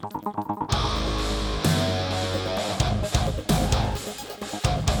Cheers.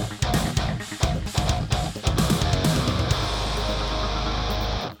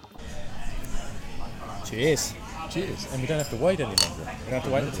 Cheers. And we don't have to wait any longer. You don't have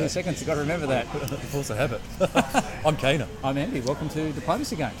to wait 2 seconds. You've got to remember that. Force a habit. I'm Kana. I'm Andy. Welcome to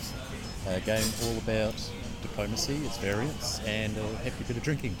Diplomacy Games. A game all about diplomacy, its variants, and a hefty bit of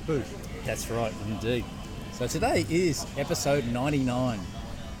drinking to boot. That's right, indeed. So today is episode 99.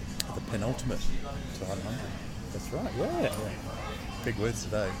 The penultimate to 100. That's right, yeah. Big words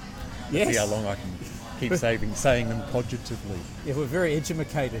today. Yes. See how long I can keep saying them cogitatively. Yeah, we're very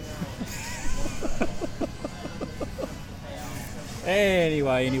educated.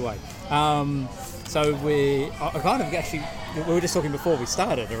 Anyway. So we were just talking before we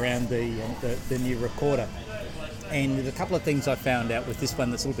started around the new recorder, and there's a couple of things I found out with this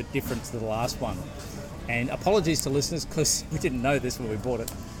one that's a little bit different to the last one. And apologies to listeners because we didn't know this when we bought it.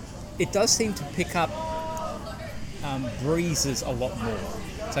 It does seem to pick up breezes a lot more.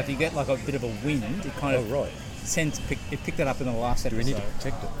 So if you get like a bit of a wind, it kind of picked that up in the last episode. Do we need to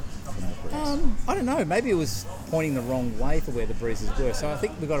protect it from the breeze? I don't know. Maybe it was pointing the wrong way for where the breezes were. So I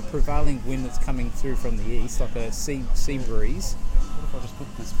think we've got a prevailing wind that's coming through from the east, like a sea breeze. What if I just put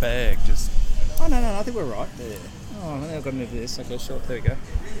this bag just... Oh, no, I think we're right. Yeah. Oh, I think I've got to move this. Okay, sure. There we go.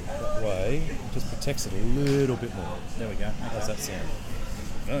 That way, it just protects it a little bit more. There we go. Okay. How's that sound?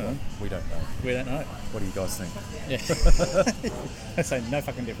 We don't know. We don't know. What do you guys think? Yeah. I say no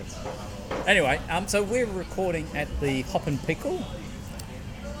fucking difference. Anyway, so we're recording at the Hop and Pickle,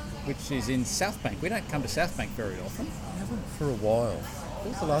 which is in South Bank. We don't come to South Bank very often. We haven't for a while. What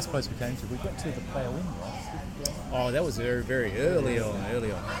was the last place we came to? We got to the Pale Inn, right? Oh, that was very, very early on.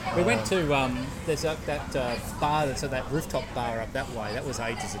 We went to, there's that bar, that's that rooftop bar up that way. That was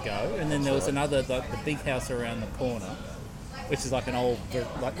ages ago. And then there was another, like the big house around the corner, which is like an old,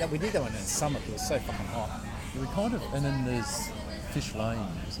 we did that one in the summer. It was so fucking hot. And then there's Fish Lane.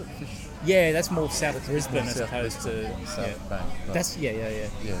 Is it Fish? Yeah, that's more south Brisbane as opposed to South Bank. That's yeah. Yeah,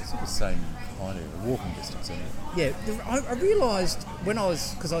 it's the same kind of walking distance, isn't it? Yeah, I realised when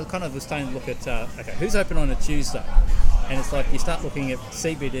because I kind of was starting to look at who's open on a Tuesday, and it's like you start looking at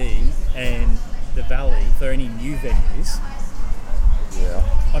CBD and the Valley for any new venues. Yeah.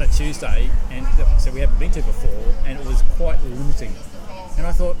 On a Tuesday, and so we haven't been to before, and it was quite limiting. And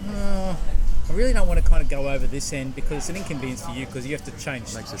I thought, I really don't want to kind of go over this end because it's an inconvenience for you because you have to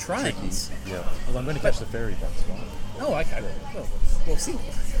change Makes it trains. Tricky. Yeah. Well, I'm going to catch the ferry bus, right? Oh, okay. Well, see,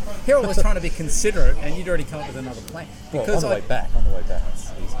 here I was trying to be considerate, and you'd already come up with another plan. Because on the way back,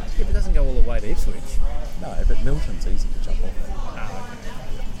 it's easy. Yeah, but it doesn't go all the way to Ipswich. No, but Milton's easy to jump off. Oh, okay.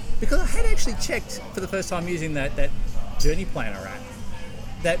 Because I had actually checked for the first time using that Journey Planner app,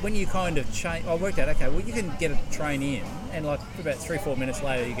 that when you kind of change, I worked out, okay, well, you can get a train in, and like about 3-4 minutes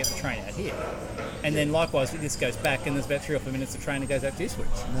later, you get the train out here. And then likewise, this goes back, and there's about 3 or 4 minutes the train that goes out to Ipswich.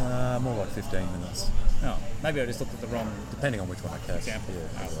 Nah, more like 15 minutes. Oh, maybe I just looked at the wrong... Depending on which one I catch. Example. Yeah,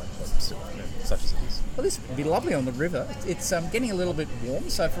 such as it is. Well, this would be lovely on the river. It's getting a little bit warm,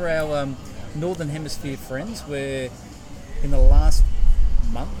 so for our Northern Hemisphere friends, we're in the last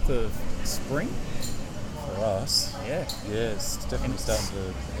month of spring. For us, yeah, it's definitely starting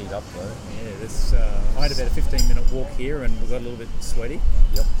to heat up though. Yeah, this I had about a 15-minute walk here, and we got a little bit sweaty.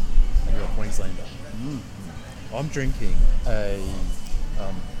 Yep, and you're a Queenslander. I'm drinking a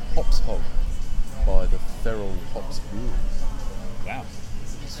Hops Hog by the Feral Hops Brewery. Wow,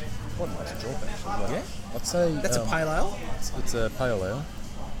 it's quite a nice job actually. Yeah, I'd say that's a pale ale. It's a pale ale,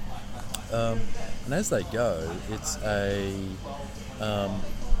 and as they go, it's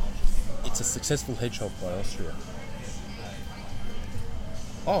a successful hedgehog by Austria.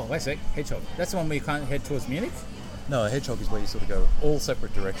 Oh, wait a sec. Hedgehog. That's the one where you can't head towards Munich? No, a hedgehog is where you sort of go all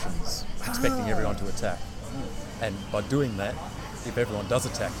separate directions, expecting everyone to attack. And by doing that, if everyone does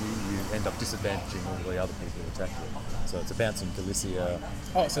attack you, you end up disadvantaging all the other people who attack you. So it's a bounce in Galicia.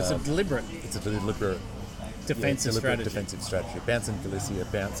 Oh, so it's a deliberate... It's a deliberate... defensive strategy. Defensive strategy. Bounce in Galicia,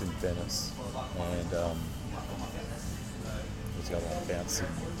 bounce in Venice, and... what's the other one? Bounce in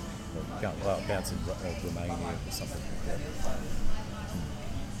Romania or something like that.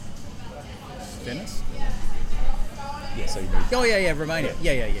 Venice? Yeah, so you move... Oh, yeah, Romania.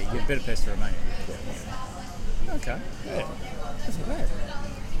 Yeah. You're Budapest to Romania. Yeah. Okay. Yeah. That's not bad.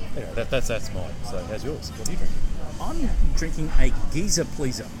 Anyway, that's mine. So how's yours? What are you drinking? I'm drinking a Geezer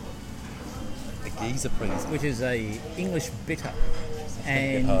Pleaser. A Geezer Pleaser? Which is a English bitter.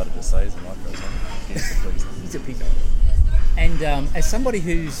 And harder to say as the mic goes on. Geezer Pleaser. Geezer Pleaser. And as somebody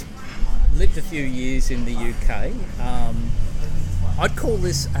who's lived a few years in the UK, I'd call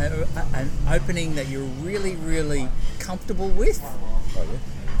this an opening that you're really, really comfortable with. Oh, yeah?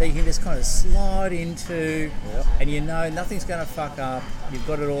 you can just kind of slide into, Yep. and you know nothing's going to fuck up. You've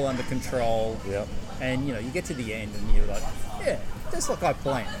got it all under control, Yep. and you know you get to the end, and you're like, yeah, just like I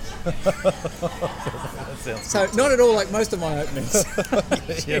planned. That sounds So not at all like most of my openings.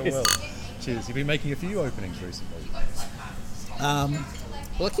 yeah, well, cheers. You've been making a few openings recently.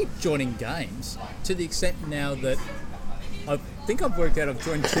 Well, I keep joining games to the extent now that I think I've worked out I've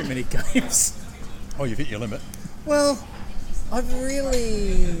joined too many games. Oh, you've hit your limit. Well, I've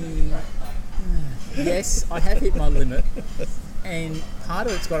really... Yes, I have hit my limit. And part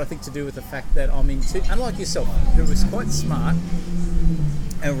of it's got, I think, to do with the fact that I'm into... Unlike yourself, who was quite smart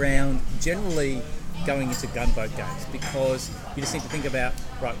around generally going into gunboat games, because you just need to think about,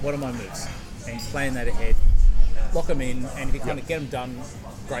 right, what are my moves? And plan that ahead, lock them in, and if you kind of get them done,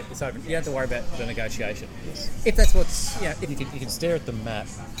 great, it's over. You don't have to worry about the negotiation. Yes. If that's what's... You know, if You can stare at the map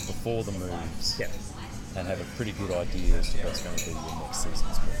before the moves yeah. and have a pretty good idea as to what's going to be your next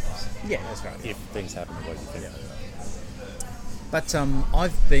season's moves. Yeah, that's right. If things happen the way you think. But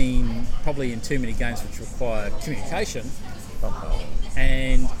I've been probably in too many games which require communication,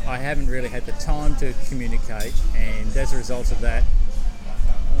 and I haven't really had the time to communicate, and as a result of that,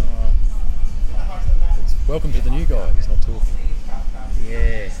 Welcome to the new guy. He's not talking.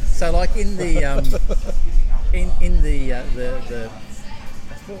 yeah. So like in the in the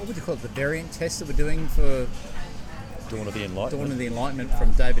what would you call it, the variant test that we're doing for Dawn of the Enlightenment. Dawn of the Enlightenment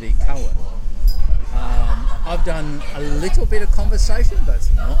from David E. Cohen, I've done a little bit of conversation, but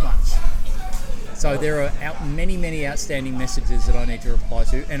it's not much. So there are many outstanding messages that I need to reply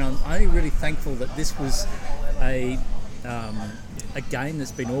to, and I'm only really thankful that this was a game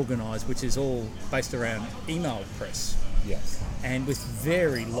that's been organised, which is all based around email press, Yes. and with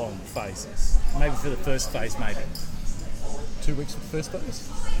very long phases. Maybe for the first phase, maybe. 2 weeks for the first phase?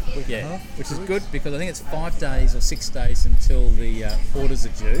 Week and a Yeah, half? which is 2 good weeks? because I think it's 5 days or 6 days until the orders are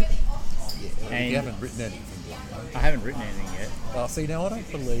due. And You haven't written anything yet. I haven't written anything yet. See, now I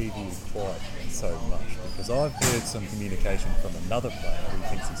don't believe you quite so much because I've heard some communication from another player who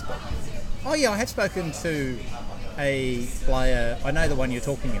thinks he spoke to you. Oh yeah, I have spoken to a player. I know the one you're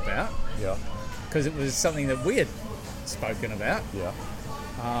talking about Yeah. because it was something that we had spoken about. Yeah.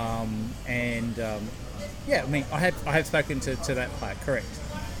 Yeah, I mean, I have spoken to that player, correct?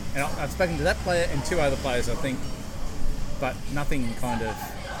 And I've spoken to that player and 2 other players, I think, but nothing kind of.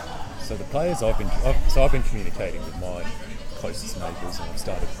 So the players I've been communicating with my closest neighbours, and I've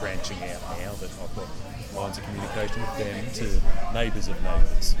started branching out now that I've got lines of communication with them to neighbours of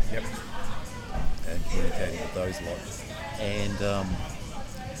neighbours. Yep. And communicating with those lot. And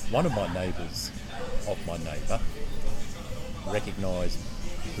one of my neighbours of my neighbour recognised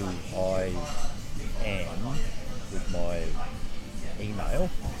who I am with my email.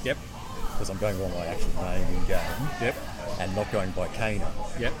 Yep. Because I'm going by my actual name in game. Yep. And not going by Kana.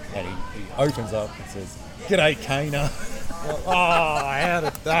 Yep. And he opens up and says, "G'day, Kana." Oh, how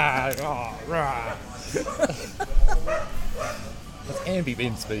did that? Oh, rah. Has Ambi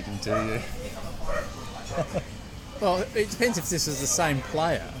been speaking to you? Well, it depends if this is the same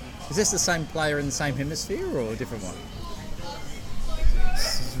player. Is this the same player in the same hemisphere or a different one?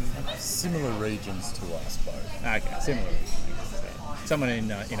 Similar regions to us both. Okay, similar. Someone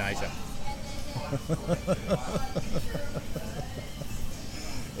in Asia.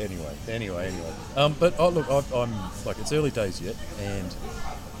 Anyway. But look, I'm like, it's early days yet, and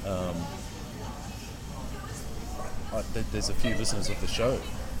there's a few listeners of the show.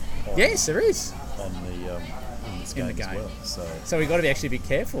 Yes, there is. On the in this game, In the as game. well. So we've got to actually be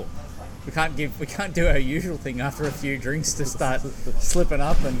careful. We can't do our usual thing after a few drinks to start slipping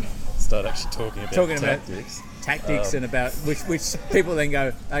up and start actually talking about tactics. tactics. And about which people then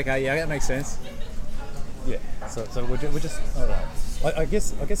go, okay, yeah, that makes sense. Yeah. So we're just, I don't know. I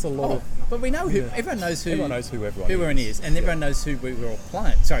guess a lot of But we know who everyone knows who everyone is, and everyone knows who we're all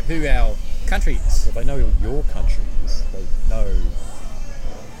playing. Sorry, who our country is. Well, they know who your country is.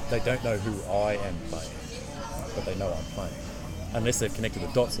 They don't know who I am playing, but they know I'm playing. Unless they've connected the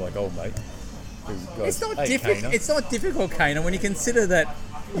dots like old mate. Who goes, It's not "Hey, difficult. Kana." It's not difficult, Kana, when you consider that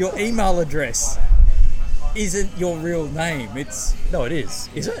your email address isn't your real name. It's No, it is.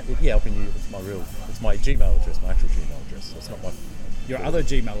 Is it? Yeah, it's my Gmail address, my actual Gmail address. So it's not my. your other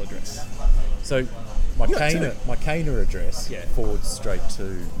Gmail address. So my You got Kana two. address Yeah. forwards straight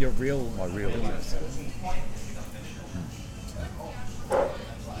to Your real my real address.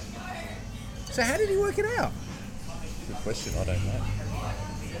 So how did he work it out? Good question. I don't know.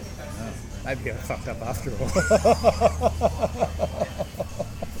 Maybe I fucked up after all.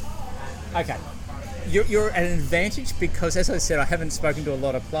 Okay. You're at an advantage because, as I said, I haven't spoken to a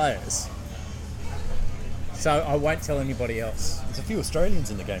lot of players. So I won't tell anybody else. There's a few Australians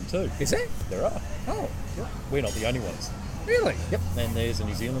in the game too. Is there? There are. Oh, Yep. We're not the only ones. really? Yep. And there's a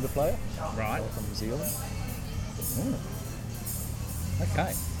New Zealander player. Right. From New Zealand.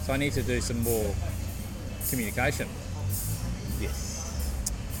 Okay. So I need to do some more communication. Yes.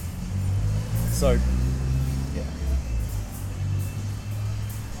 So, yeah.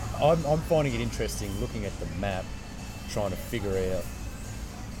 I'm finding it interesting looking at the map, trying to figure out,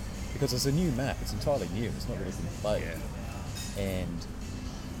 because it's a new map, it's entirely new, it's not really been played. Yeah. And,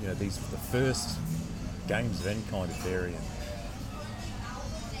 you know, these are the first games of any kind of variant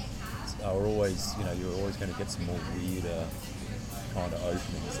are always, you know, you're always going to get some more weirder kind of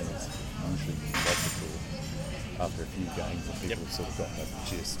openings, and it's usually logical after a few games that people have sort of gotten a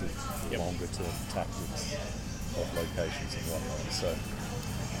gist of longer term tactics of locations and whatnot. So,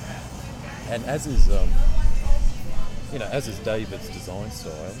 and as is, you know, as is David's design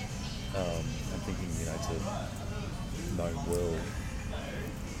style, I'm thinking, you know, to known world,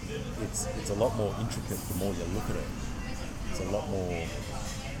 it's a lot more intricate the more you look at it. It's a lot more,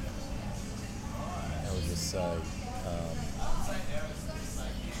 how would you say,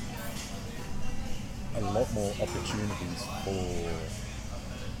 a lot more opportunities for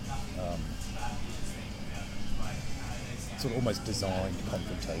sort of almost designed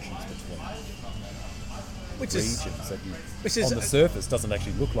confrontations between regions that you, on the surface doesn't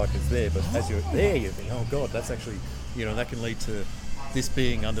actually look like it's there, but as you're there you think, oh god, that's actually, you know, that can lead to this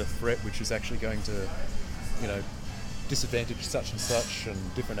being under threat, which is actually going to, you know, disadvantage such and such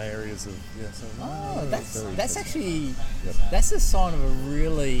and different areas of, so that's actually that's a sign of a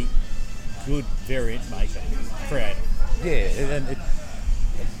really good variant maker, creator. Yeah, and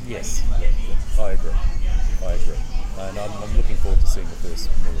yes, I agree. And I'm looking forward to seeing the first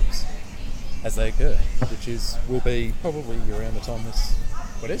moves as they occur, which will be probably around the time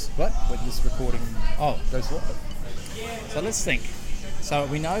when this recording goes live. So let's think. So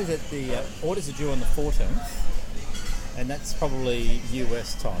we know that the orders are due on the 14th, and that's probably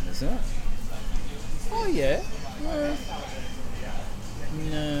US time, isn't it? Oh yeah.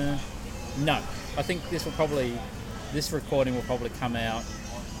 No. I think this recording will probably come out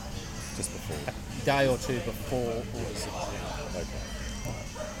just before, a day or two before orders. Okay.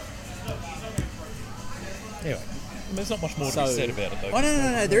 Anyway, there's not much more to be said about it, though. Oh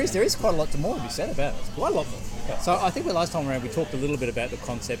no. There is quite a lot more to be said about it. Quite a lot more. So I think the last time around we talked a little bit about the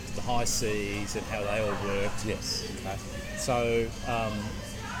concept of the high seas and how they all worked. Yes. Okay. So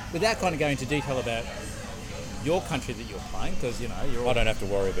without kind of going into detail about your country that you're playing, because you know you're all... I don't have to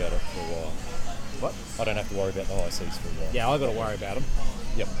worry about it for a while. What? I don't have to worry about the high seas for a while. Yeah, I've got to worry about them.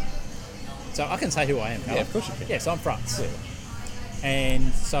 Yep. So I can say who I am, Yeah, of course you can. Yes, I'm France. Yeah.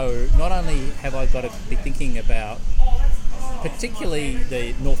 And so not only have I got to be thinking about particularly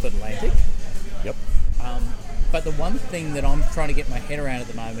the North Atlantic, Yep. but the one thing that I'm trying to get my head around at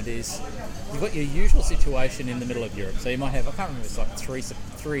the moment is you've got your usual situation in the middle of Europe. So you might have, I can't remember, it's like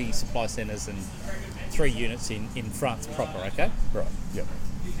three supply centres and 3 units in France proper, okay? Right. Yep.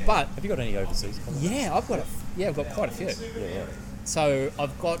 But have you got any overseas colonies? Yeah, I've got quite a few. Yeah. So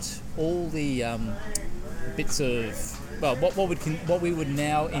I've got all the bits of, well, what we would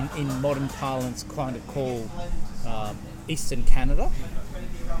now in modern parlance kind of call Eastern Canada.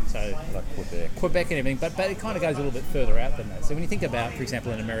 So like Quebec and everything, but it kind of goes a little bit further out than that. So when you think about, for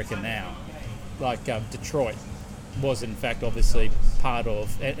example, in America now, like Detroit was in fact obviously part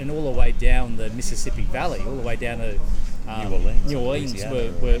of, and all the way down the Mississippi Valley, all the way down to New Orleans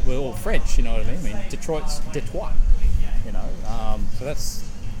were all French, you know what I mean? I mean, Detroit's Detroit, you know. So that's...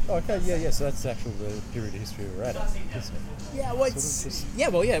 Oh, okay, yeah. So that's actually the period of history we're at, isn't it? Yeah,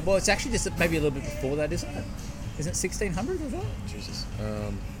 well, it's actually just maybe a little bit before that, isn't it? Isn't it 1600 as well? Jesus.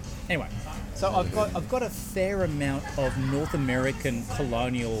 Anyway, so I've got a fair amount of North American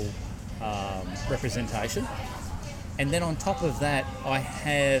colonial representation, and then on top of that, I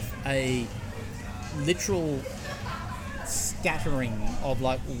have a literal scattering of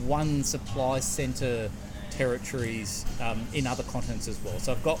like one supply centre territories in other continents as well.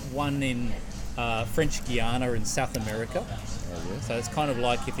 So I've got one in French Guiana in South America. Oh, yeah. So it's kind of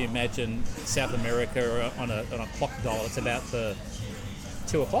like if you imagine South America on a clock dial, it's about the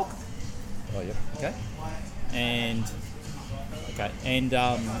 2 o'clock. Oh yeah. Okay. And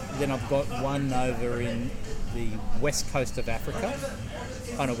then I've got one over in the west coast of Africa,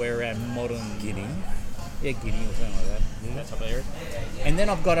 kind of where around modern Guinea. Yeah, Guinea or something like that. Yeah. That type of area. And then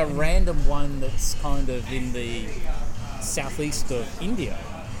I've got a random one that's kind of in the southeast of India.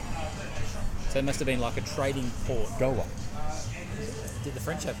 So it must have been like a trading port. Goa. Did the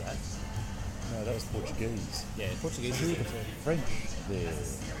French have that? No, that was Portuguese. Yeah, Portuguese. Who were the French there?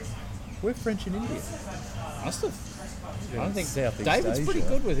 We're French in India. Must have. I don't think Southeast David's Asia. pretty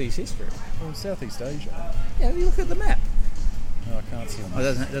good with his history. We're in Southeast Asia. Yeah, you look at the map. No, I can't see on Oh,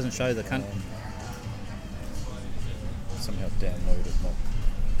 it doesn't show the country. Somehow download it, not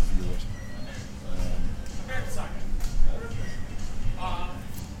view it.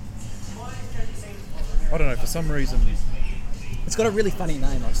 I don't know, for some reason, It's got a really funny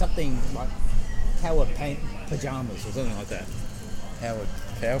name, like something like Cower Pajamas or something like that. Howard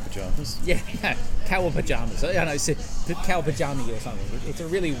Cow Pajamas. Yeah, no, Cower Pajamas. I don't know, it's Cower Pajami or something. It's a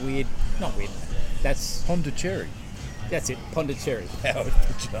really weird, not weird. That's Pondicherry. it, Pondicherry. Howard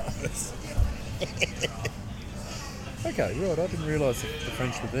Pajamas. Okay, right, I didn't realise the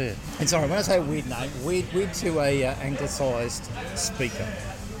French were there. And sorry, when I say weird name, weird to a anglicised speaker.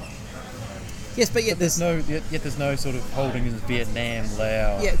 Yes, but yet there's Yet there's no sort of holding in Vietnam,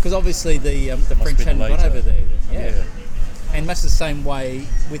 Laos. yeah, because obviously the French been hadn't got later. over there. Then. Yeah. And much the same way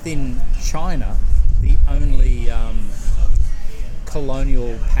within China, the only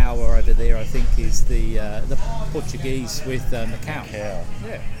colonial power over there, I think, is the Portuguese with Macau. Cow.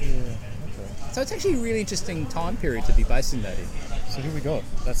 Yeah. Yeah. So it's actually a really interesting time period to be basing that in. So who we got?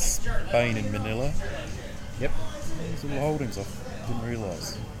 That's Spain in Manila. Yep. These little holdings I didn't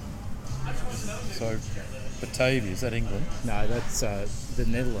realise. So Batavia, is that England? No, that's the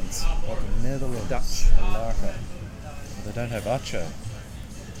Netherlands. Like the Netherlands. Dutch. Malacca. They don't have Aceh.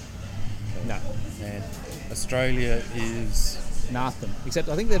 No, And Australia is Nartham. Except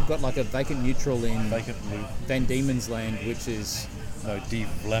I think they've got like a vacant neutral in vacant loop. Van Diemen's Land, which is No, De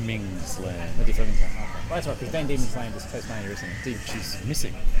Vlaming's land, a different. That's right, because Van Diemen's Land is Tasmania, isn't it? which is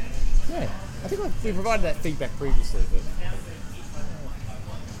missing. Yeah, I think we provided that feedback previously, but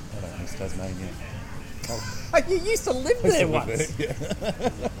I don't miss Tasmania. oh, you used to live there once.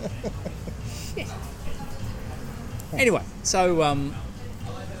 Anyway, so I'm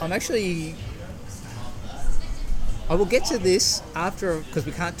actually. I will get to this after, because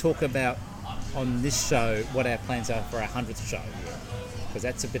we can't talk about on this show what our plans are for our 100th show, because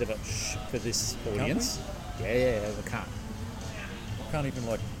that's a bit of a for this audience. Yeah, we can't. Can't even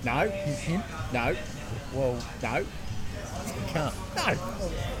like No, hint. no, Well, no, can't. no.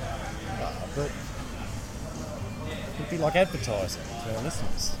 But it'd be like advertising to our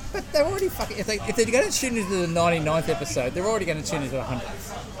listeners. But they're already fucking. If they're going to tune into the 99th episode, they're already going to tune into the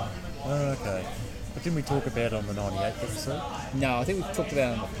 100th. Oh, okay. But didn't we talk about it on the 98th episode? No, I think we talked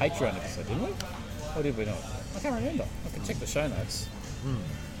about it on the Patreon episode, didn't we? Or did we not? I can't remember. I can check the show notes.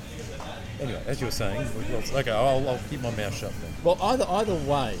 Anyway, as you were saying, okay, I'll keep my mouth shut then. Well, either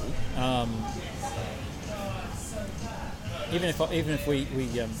way, even if we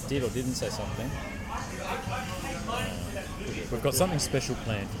did or didn't say something, We've got something special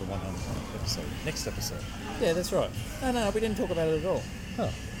planned for the 100th episode. Next episode. yeah, that's right. No, we didn't talk about it at all. Huh.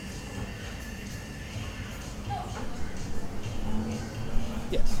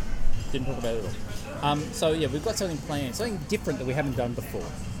 Yes, didn't talk about it at all. So yeah, we've got something planned, something different that we haven't done before,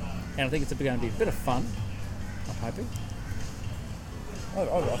 and I think it's going to be a bit of fun. I'm hoping. I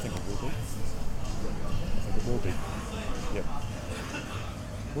think it will be. I think it will be. Yep.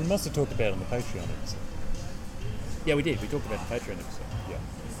 We must have talked about it on the Patreon episode. Yeah, we did. We talked about the Patreon episode. Yeah.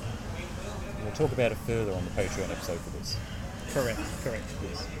 We'll talk about it further on the Patreon episode for this. Correct.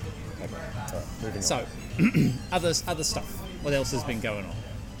 Yes. Okay. All right. Moving So, other stuff. What else has been going on?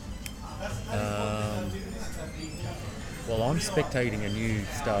 Well, I'm spectating a new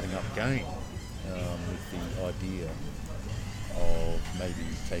starting up game with the idea of maybe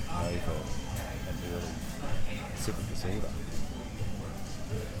taking over an early civil disorder.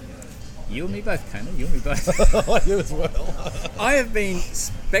 You and me both, Conan. You and me both. You as well. I have been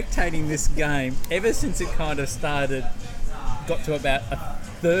spectating this game ever since it kind of started, got to about a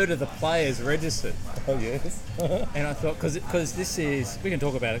third of the players registered. Oh, yes. And I thought, because this is, we can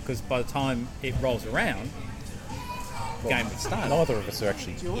talk about it, because by the time it rolls around, the game would start. Neither of us are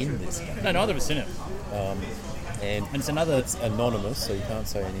actually in this game. No, neither of us in it. And And it's another... it's anonymous, so you can't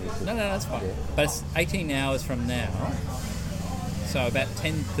say any of the... No, that's fine. Yeah. But it's 18 hours from now, so about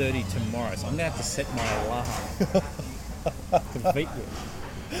 10:30 tomorrow. So I'm going to have to set my alarm to beat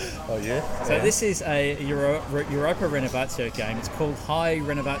you. Oh, yeah? So this is a Europa Renovatio game. It's called High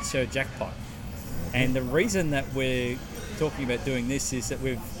Renovatio Jackpot. And the reason that we're talking about doing this is that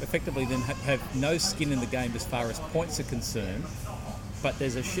we've effectively then have no skin in the game as far as points are concerned, but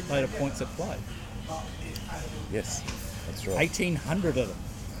there's a shitload of points at play. Yes, that's right. 1,800 of them.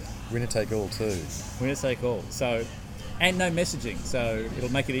 Winner take all, too. We're going to take all. So, and no messaging, so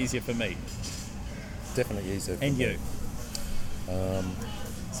it'll make it easier for me. Definitely easier. for And me. you.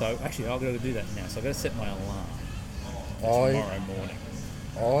 So actually, I've got to do that now. So I've got to set my alarm for tomorrow morning.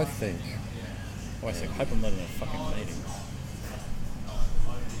 I think Wait a second, I hope I'm not in a fucking meeting.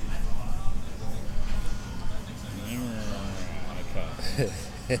 Okay.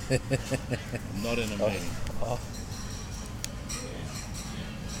 I'm not in a meeting.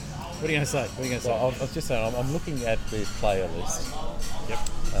 What are you going to say? So I was just saying, I'm looking at the player list. Yep.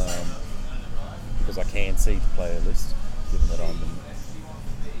 Because I can see the player list, given that I'm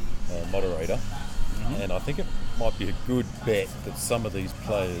the moderator. Mm-hmm. And I think it might be a good bet that some of these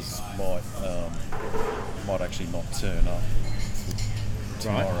players might actually not turn up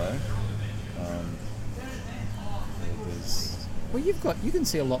tomorrow. Well, you can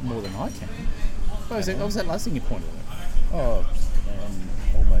see a lot more than I can. What was that last thing you pointed at? Oh,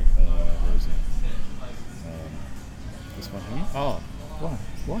 I'll make, where is it? This one here. Oh,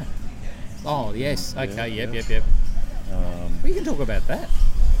 why? Oh, yes. Okay, Yeah, yep. We can talk about that.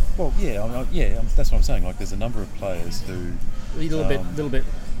 Well, that's what I'm saying. Like, there's a number of players who A little bit.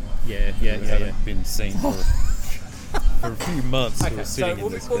 Yeah. haven't been seen for a few months. Who are sitting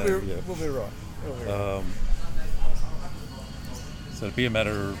in this game. We'll be right. So it'd be a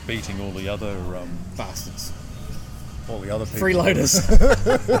matter of beating all the other Bastards. All the other people. Freeloaders. Who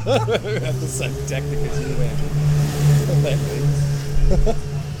have the same tactic as you.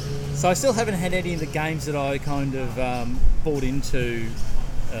 So I still haven't had any of the games that I kind of bought into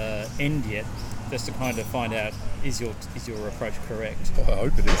end yet, just to kind of find out is your approach correct. I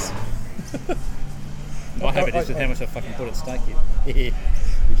hope it is. I hope it is with how much I fucking put at stake here.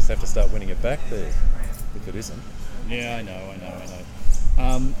 You just have to start winning it back there if it isn't. Yeah, I know.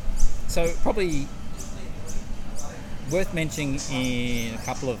 So probably worth mentioning in a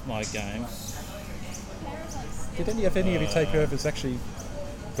couple of my games. Did any of your takeovers actually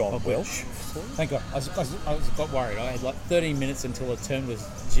gone well? Thank God. I got worried. I had like 13 minutes until a turn was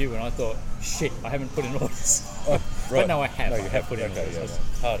due, and I thought, shit, I haven't put in orders. Oh, right. But no, I have. No, you have put in orders. Yeah.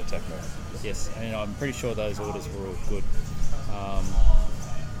 Heart attack mode. Yes, and I'm pretty sure those orders were all good.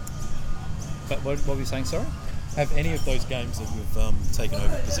 But what were you saying, sorry? Have any of those games that you've taken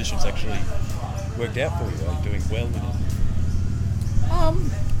over positions actually worked out for you? Are you doing well in it?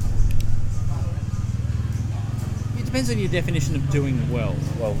 It depends on your definition of doing well.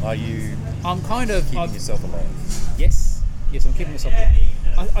 Well, are you I'm kind of keeping yourself alive? Yes, I'm keeping myself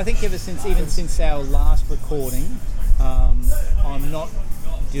alive. I think even since our last recording, I'm not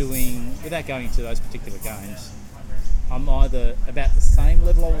doing, without going into those particular games, I'm either about the same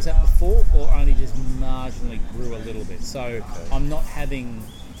level I was at before or only just marginally grew a little bit. So I'm not having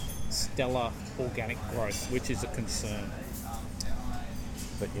stellar organic growth, which is a concern.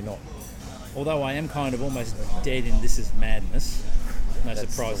 But you're not. Although I am kind of almost dead in This Is Madness. No That's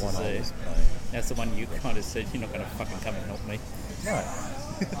surprises the one there. That's the one you kind of said, you're not going to fucking come and help me. No.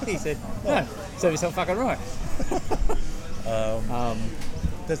 He said, no, serve yourself fucking right.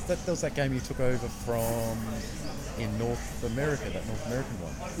 That was that game you took over from in North America, that North American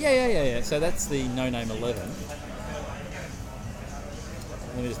one. Yeah. So that's the No Name 11.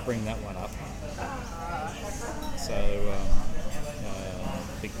 Let me just bring that one up. So,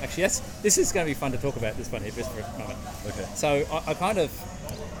 actually, this is going to be fun to talk about, this one here, just for a moment. Okay. So I kind of,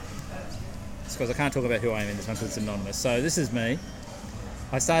 it's because I can't talk about who I am in this one because it's anonymous. So this is me.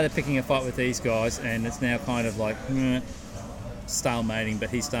 I started picking a fight with these guys, and it's now kind of like stalemating, but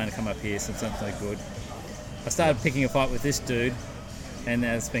he's starting to come up here, so it's not so good. I started picking a fight with this dude, and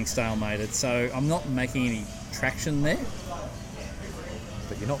now it's being stalemated. So I'm not making any traction there.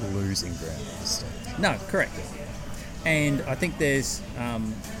 But you're not losing ground at this stage. No, correct. And I think there's where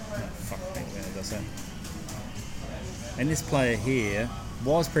does that? And this player here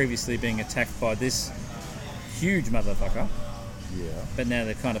was previously being attacked by this huge motherfucker. Yeah. But now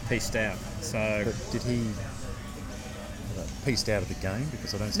they're kind of pieced out. So But did he pieced out of the game?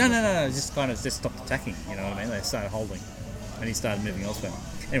 Because I don't see No. Just stopped attacking. You know what I mean? They started holding, and he started moving elsewhere.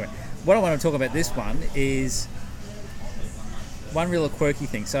 Anyway, what I want to talk about this one is one real quirky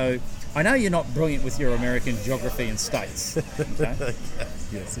thing. So I know you're not brilliant with your American geography and states. Okay?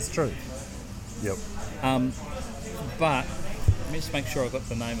 Yes, it's true. Yep. But let me just make sure I've got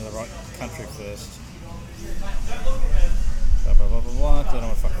the name of the right country first. Blah, blah, blah, blah, blah. I don't know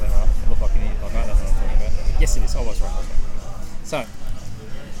what the fuck that are. I look like an idiot. Like I don't know what I'm talking about. Yes, it is. I was right. So,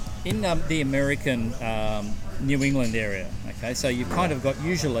 in the American New England area, okay, so you've kind of got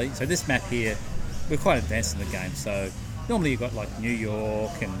usually, so this map here, we're quite advanced in the game, so normally you've got like New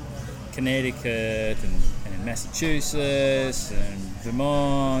York and Connecticut and Massachusetts and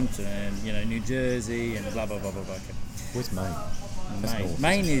Vermont and New Jersey and blah blah blah blah blah. Where's Maine? That's Maine. north.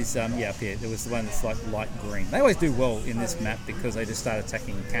 Maine is up here. There was the one that's like light green. They always do well in this map because they just start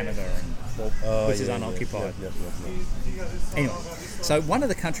attacking Canada which is unoccupied. Yeah. Anyway, so one of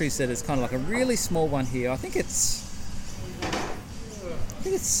the countries that is kind of like a really small one here. I think it's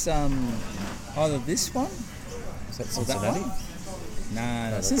either this one Is that or that Cincinnati? one.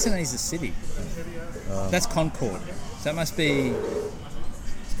 No, Cincinnati's a city. That's Concord. So that must be.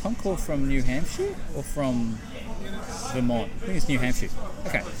 Is Concord from New Hampshire or from Vermont? I think it's New Hampshire.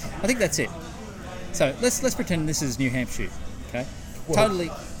 Okay, I think that's it. So let's pretend this is New Hampshire. Okay, What? totally.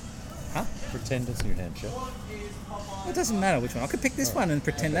 Huh? Pretend it's New Hampshire. It doesn't matter which one. I could pick this one and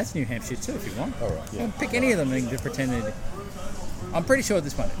pretend that's New Hampshire too if you want. All right, yeah. You can pick any of them and just pretend it. I'm pretty sure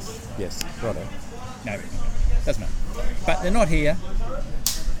this one is. Yes, righto. No, doesn't matter. But they're not here.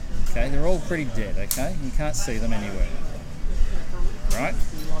 Okay, they're all pretty dead. Okay, you can't see them anywhere. Right?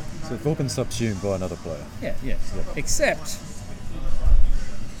 So they've all been subsumed by another player. Yeah. Except.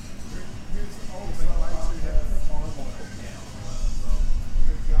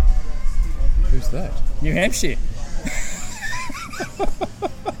 Who's that? New Hampshire.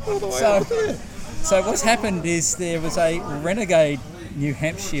 So what's happened is there was a renegade New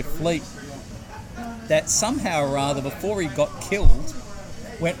Hampshire fleet that somehow or other, before he got killed,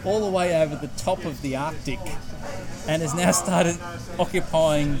 went all the way over the top of the Arctic and has now started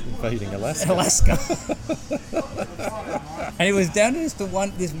occupying Invading Alaska. Alaska. And he was down to just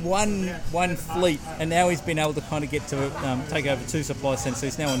this one fleet, and now he's been able to kind of get to take over 2 supply centres, so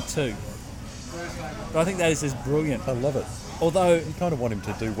he's now on 2. But I think that is just brilliant. I love it. Although You kind of want him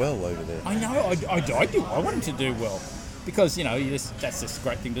to do well over there. I know, I do. I want him to do well because that's just a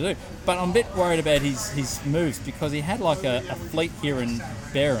great thing to do. But I'm a bit worried about his moves because he had like a fleet here in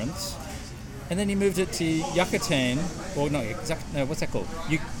Barents, and then he moved it to Yucatan, or no, what's that called?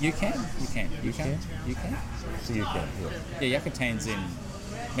 Yucatan. So you can, yeah. Yeah, Yucatan's in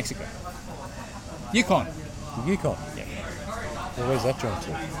Mexico. Yukon. The Yukon. Yeah. Well, where's that joint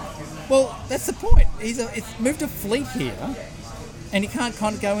to? Well, that's the point. It's moved a fleet here, and he can't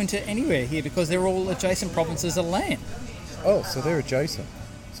kind of go into anywhere here because they're all adjacent provinces of land. Oh, so they're adjacent.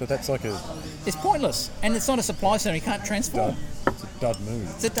 So that's like a It's pointless, and it's not a supply center. He can't transform. it's a dud move.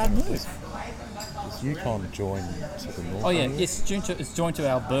 It's a dud move. Does Yukon join to the north? Oh yeah, area? it's joined to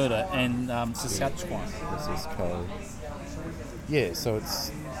Alberta and Saskatchewan. This is Co. Yeah, so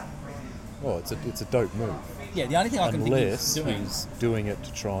it's a dope move. Yeah, the only thing I can think Unless of doing. he's doing it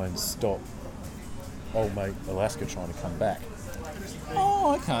to try and stop old mate Alaska trying to come back.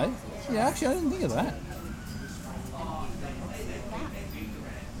 Oh, okay. Yeah, actually, I didn't think of that.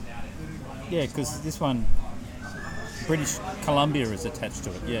 Yeah, because this one, British Columbia is attached to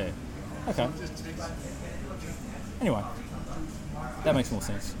it. Yeah. Okay. Anyway, that makes more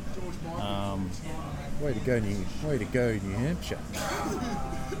sense. Way to go, New Hampshire.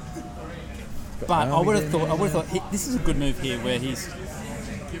 But I would have thought this is a good move here, where he's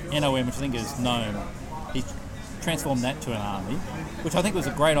NOM, which I think is known. He's transformed that to an army, which I think was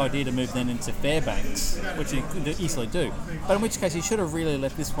a great idea to move then into Fairbanks, which he could easily do. But in which case, he should have really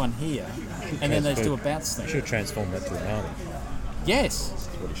left this one here, and then they just do a bounce thing. Should have transformed that to an army. Yes, That's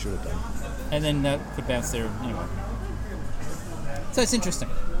what he should have done. and then could bounce there anyway. So it's interesting,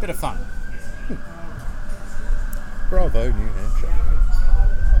 bit of fun. Bravo, New Hampshire.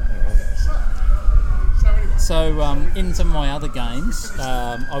 So in some of my other games,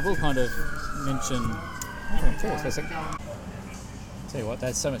 I will kind of mention. Hold on, pause for a second. Tell you what,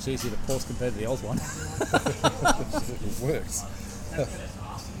 that's so much easier to pause compared to the old one. It works.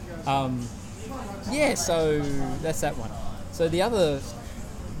 Yeah, so that's that one. So the other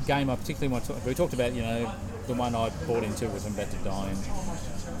game I particularly want to talk, we talked about, the one I bought into was I'm About to Die.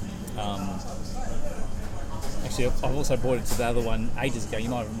 Actually, I've also bought into the other one ages ago. You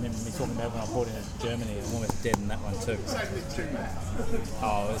might remember me talking about when I bought into Germany. I'm almost dead in that one too.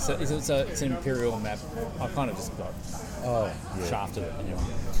 Oh, it's an Imperial map. I kind of just got shafted it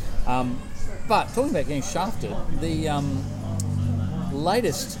anyway. But talking about getting shafted, the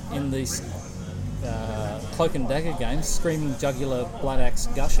latest in these Cloak and Dagger games, Screaming Jugular Blood Axe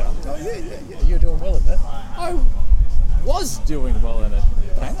Gusher. Oh, yeah. You're doing well in that. I was doing well in it.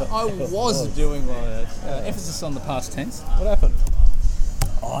 I was doing well in it. Emphasis on the past tense. What happened?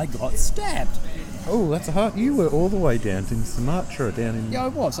 I got stabbed. Oh, that's a hard. You were all the way down in Sumatra, down in. Yeah, I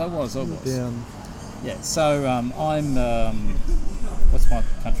was. Down. Yeah, so I'm. What's my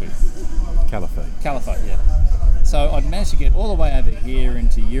country? Caliphate, yeah. So I'd managed to get all the way over here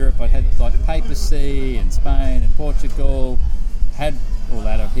into Europe. I had like Papacy and Spain and Portugal, had all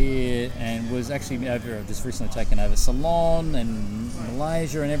that up here, and was actually over. I've just recently taken over Ceylon and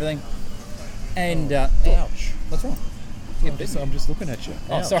Malaysia and everything. And Ouch! what's wrong? get bitten? I'm just looking at you.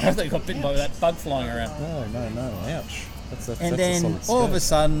 Oh, Ouch. sorry, I thought you got bitten by that bug flying around. No. Ouch. That's And a then solid all of a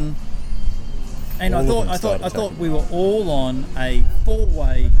stab. sudden, and All of them I started thought attacking. we were all on a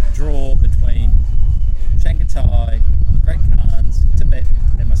 4-way draw between Shanghai, Great Khans, Tibet,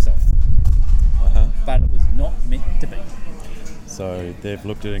 and myself. Uh-huh. But it was not meant to be. So they've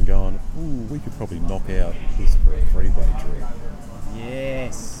looked at it and gone, ooh, we could probably knock out this for a 3-way draw.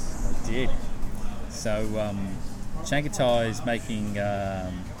 Yes, I did. So Shanghai is making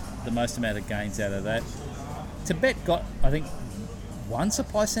the most amount of gains out of that. Tibet got, I think, one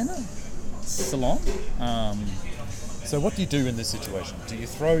supply centre, Ceylon. So what do you do in this situation? Do you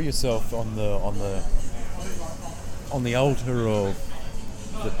throw yourself on the altar of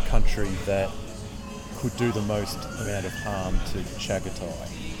the country that could do the most amount of harm to Chagatai,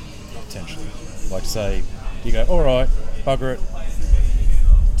 potentially? Like, say, you go, all right, bugger it,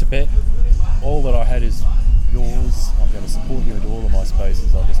 Tibet, all that I had is yours. I'm going to support you into all of my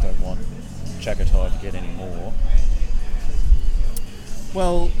spaces. I just don't want Chagatai to get any more.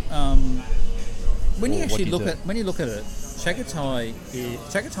 Well, when you Or what actually do you look do? at it, Chagatai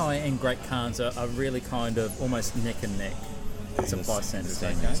and Great Khans are really kind of almost neck and neck supply centres.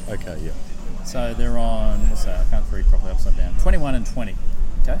 Okay? Okay, yeah. So they're on, what's that? I can't read properly upside down. 21 and 20.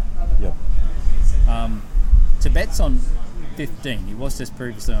 Okay. Yep. Tibet's on 15. He was just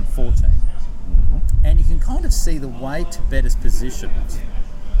previously on 14. And you can kind of see the way Tibet is positioned.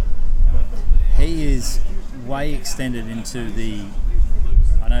 He is way extended into the,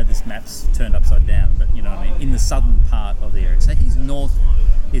 I know this map's turned upside down, but you know what I mean, in the southern part of the area. So his north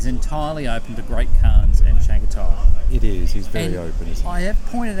is entirely open to Great Khans and Shanghai. It is. He's very And open, isn't he? I have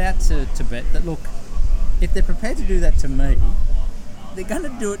pointed out to Tibet that, look, if they're prepared to do that to me, they're going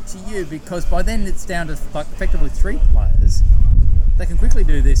to do it to you, because by then it's down to like effectively 3 players. They can quickly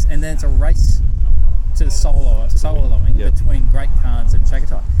do this, and then it's a race to soloing Yep. between Great Khans and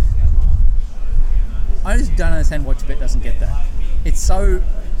Chagatai. I just don't understand why Tibet doesn't get that. It's so...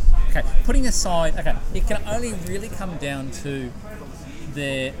 Okay, putting aside... Okay, it can only really come down to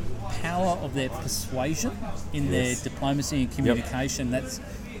their power of their persuasion in Yes. their diplomacy and communication. That's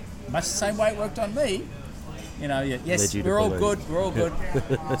much the same way it worked on me. You know, yeah, yes, Led you to we're all believe. good, we're all good.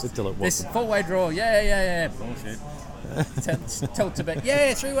 Until it This wasn't. 4-way draw, yeah. Bullshit. Tell Tibet,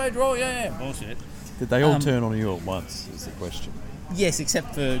 yeah, 3-way draw, yeah. Bullshit. Did they all turn on you at once, is the question. Yes,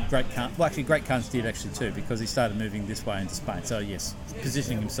 except for Great Khan. Well, actually, Great Khan's did actually too, because he started moving this way into Spain. So yes,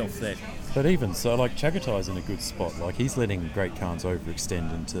 positioning himself there. But even so, like, Chagatai's in a good spot. Like, he's letting Great Khans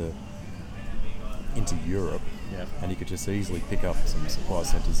overextend into Europe. Yeah. And he could just easily pick up some supply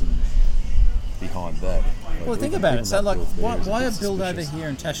centres and behind that. Like, Well, think even- about even it. So, that like, build there why is a a bit build over suspicious. here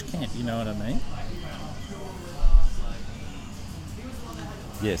in Tashkent? You know what I mean?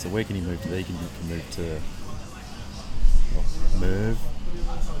 Yeah, so where can he move to? He can move to Merv.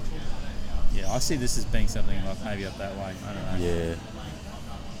 Yeah, I see this as being something like maybe up that way. I don't know. Yeah.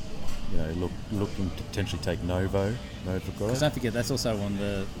 You know, looking to potentially take Novograd. Because don't forget, that's also on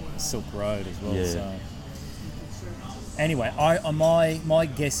the Silk Road as well. Yeah. So anyway, my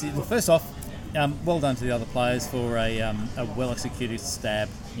guess is, well, first off, well done to the other players for a well executed stab.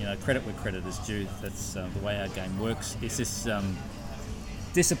 You know, credit where credit is due. That's the way our game works. It's just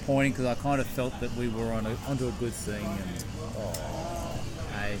disappointing because I kind of felt that we were onto a good thing. And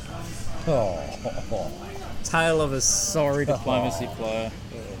tale of a sorry diplomacy player.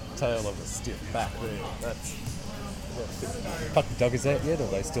 Tail of a stiff back there. That's fucking dog is out yet, or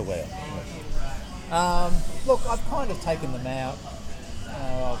are they still there? Look, I've kind of taken them out.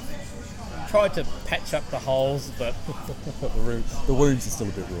 I've tried to patch up the holes, but The wounds are still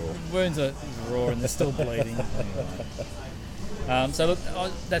a bit raw. wounds are raw and they're still bleeding. So look,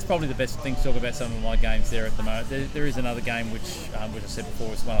 that's probably the best thing to talk about some of my games there at the moment. There is another game which I said before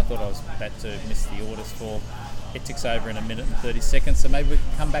was one I thought I was about to miss the orders for. It ticks over in 1 minute and 30 seconds, so maybe we can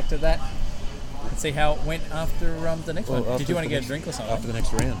come back to that and see how it went after the next one. Did you want to get a drink or something? After the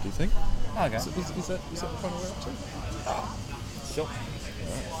next round, do you think? Okay. Is that the final round too? Sure.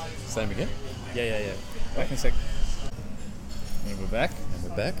 Same again. Yeah. Back in a sec. And we're back. And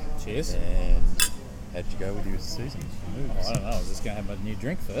we're back. Cheers. And how'd you go with your season moves? I don't know. I was just going to have a new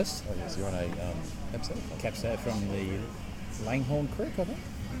drink first. Oh, yes, you're on a episode. Capsule from the Langhorne Creek, I think.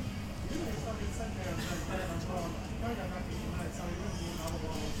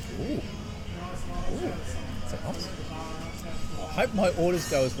 Ooh. Is that nice? I hope my orders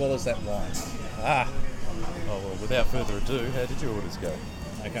go as well as that wine. Oh, well, without further ado, how did your orders go?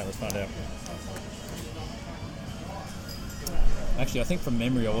 Okay, let's find out. Actually, I think from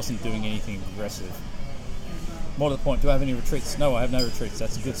memory I wasn't doing anything aggressive. More to the point, do I have any retreats? No, I have no retreats.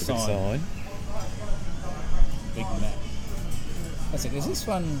 That's a good It's a sign. good sign. Big map. That's it. Is this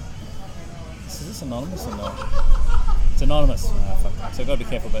one? Is this anonymous or not? It's anonymous. Oh, fuck. So I've got to be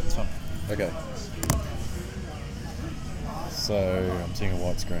careful about this one. Okay. So I'm seeing a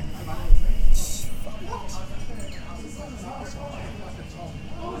white screen.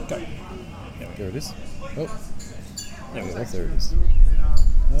 Go. There it is. Oh, There we go. there it is.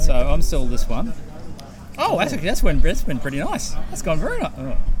 So I'm still this one. Oh, actually, that's been pretty nice. That's gone very nice.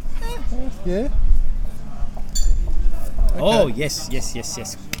 Oh. Yeah. Oh, yes.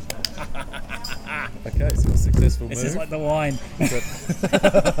 Okay, so a successful This move. is like the wine.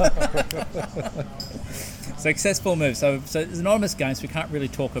 Successful move. So it's anonymous game, so we can't really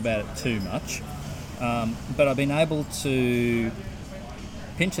talk about it too much. But I've been able to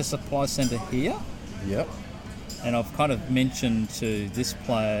pinch a supply centre here, Yep. and I've kind of mentioned to this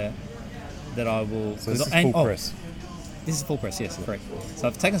player that I will... So this is full press. This is full press, yes, correct. So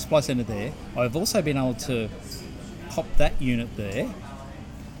I've taken supply centre there. I've also been able to pop that unit there.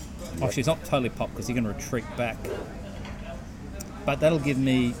 Actually, it's not totally popped because he can retreat back. But that'll give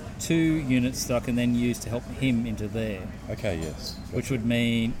me 2 units that I can then use to help him into there. Okay, yes. Which would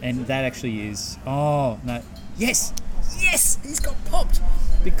mean... And that actually is... Oh, no. Yes! Yes! He's got popped!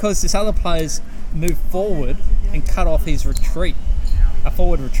 Because this other player's moved forward and cut off his retreat. A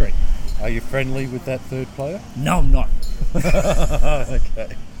forward retreat. Are you friendly with that third player? No, I'm not.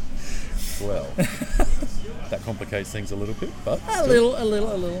 Okay. Well, that complicates things a little bit, but A little,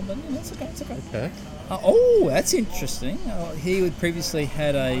 but it's okay, it's okay. Okay. Oh, that's interesting. He would previously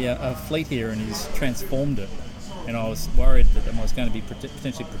had a fleet here and he's transformed it. And I was worried that it was going to be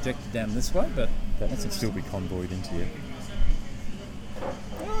potentially projected down this way, but That that's can still interesting. be convoyed into you.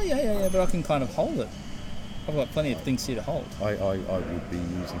 Oh, yeah, but I can kind of hold it. I've got plenty of things here to hold. I would be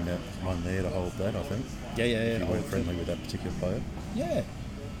using that one there to hold that, I think. Yeah. If you weren't friendly with that particular player. Yeah.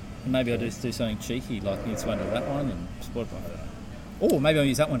 And maybe I'll just do something cheeky, like use one to that one and spot one. Oh, maybe I'll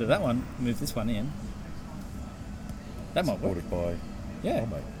use that one to that one, move this one in. That might work. Supported by Yeah.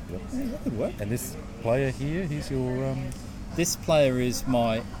 Mate. Yep. Yeah, that could work. And this player here, he's your This player is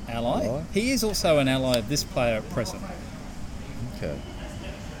my ally. Ally? He is also an ally of this player at present. okay.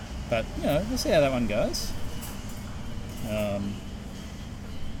 But, we'll see how that one goes.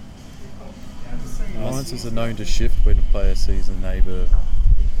 Alliances are known to shift when a player sees a neighbour,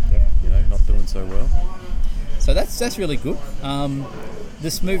 not doing so well. So that's really good.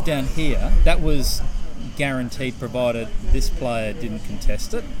 This move down here, that was guaranteed provided this player didn't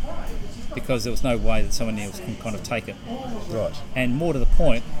contest it, because there was no way that someone else can kind of take it. Right. And more to the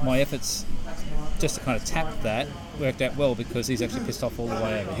point, my efforts just to kind of tap that worked out well because he's actually pissed off all the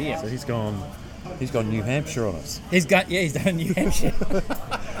way over here. So he's gone New Hampshire on us. He's done New Hampshire.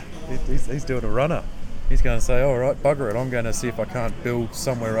 He's doing a runner. He's going to say, all right, bugger it, I'm going to see if I can't build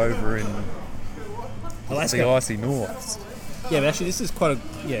somewhere over in Alaska. the icy north. Yeah, but actually this is quite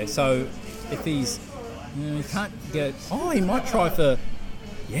a... Yeah, so if he's... he can't get... Oh, he might try for...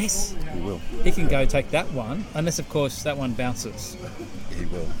 Yes. He will. He can go take that one, unless, of course, that one bounces. He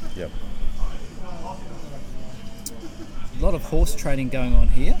will, yep. A lot of horse trading going on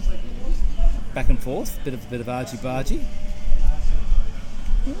here. Back and forth. Bit of argy-bargy.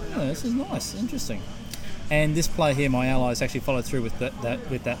 Oh, this is nice. Interesting. And this player here, my allies, actually followed through with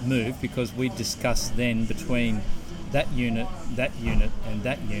that move because we discussed then between that unit, and that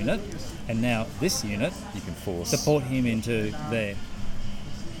unit, and now this unit, You can force. support him into there.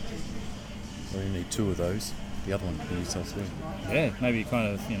 Well, you need 2 of those. The other one can be used elsewhere. Yeah, maybe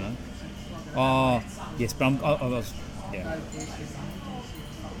kind of, Oh, yes, but I was... Yeah.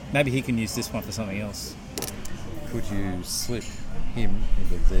 Maybe he can use this one for something else. Could you slip him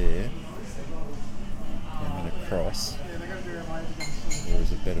into there and then across? Or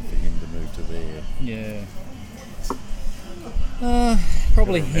is it better for him to move to there? Yeah.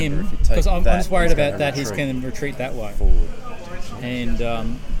 Probably Remember, him, if you take because I'm that, just worried he's about gonna that. He's retreat. going to retreat that way. Forward. And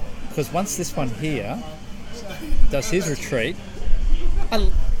because once this one here does his retreat, I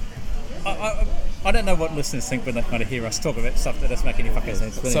don't know what listeners think when they kind of hear us talk about stuff that doesn't make any fucking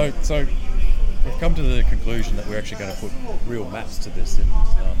sense. But anyway. So we've come to the conclusion that we're actually going to put real maps to this in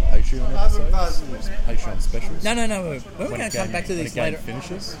Patreon episodes, Patreon specials. No. We're When going a to come game- back to when these a game later.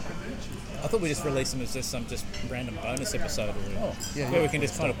 finishes. I thought we just released them as just some random bonus episode, or yeah, where we can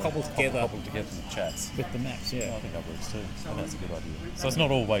just kind of cobble together Cobble together the chats. with the maps. I Yeah. think that works too. And that's a good idea. So it's not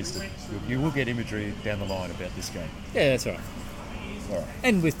all wasted. You will get imagery down the line about this game. Yeah, that's right. All right.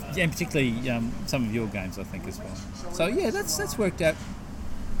 And particularly some of your games, I think, as well. So yeah, that's worked out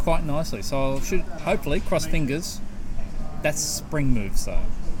quite nicely. So I should hopefully cross fingers. That's spring moves though.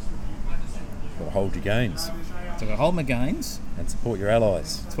 Got to hold your gains So I got to hold my gains, and support your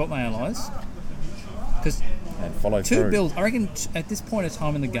allies. support my allies, because and follow Two through. builds. I reckon at this point of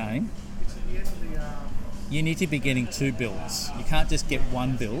time in the game, you need to be getting two builds. You can't just get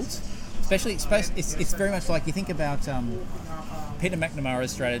one build. Especially, it's very much like you think about Peter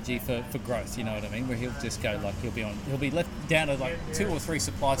McNamara's strategy for growth. You know what I mean? Where he'll just go like he'll be left down to like 2 or 3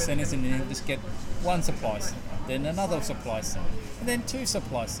 supply centers, and then he'll just get one supply center, then another supply center, and then 2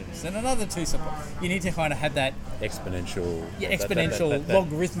 supply centers, then another 2 supply. You need to kind of have that Exponential. exponential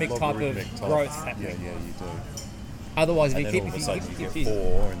logarithmic type of growth happening. Yeah, you do. Otherwise, And if then you all of a keep, sudden you if get you,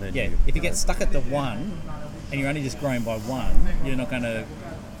 4, and then yeah, you if you get stuck at the 1, and you're only just growing by 1, you're going to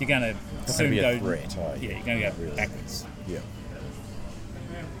soon be go. a threat, are you? Yeah, you're going to go Really. backwards. Yeah.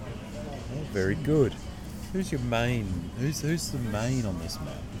 Oh, very good. Who's your main? Who's the main on this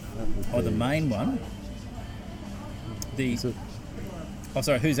map? That would The be- main one. Is it-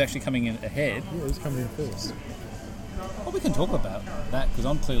 Who's actually coming in ahead? Yeah, who's coming in first? Well, we can talk about that because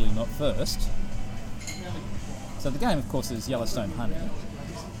I'm clearly not first. So the game, of course, is Yellowstone Honey,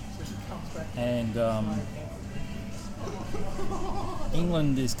 and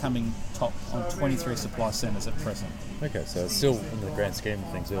England is coming top on 23 supply centres at present. Okay, so it's still in the grand scheme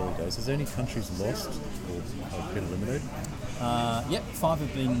of things early days. Is there any countries lost or have been eliminated? Yep, 5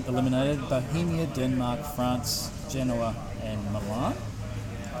 have been eliminated: Bohemia, Denmark, France, Genoa, and Milan.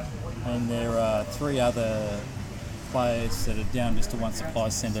 And there are 3 other players that are down just to 1 supply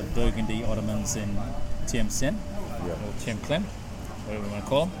centre: Burgundy, Ottomans, and Tlemcen. Yeah. Or Tlemcen, whatever we want to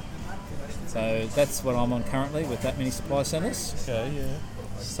call them. So that's what I'm on currently with that many supply centres. Okay, yeah.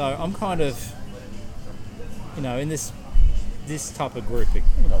 So I'm kind of, in this type of grouping.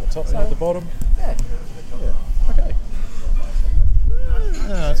 The top and at the bottom. Yeah. Yeah. Okay.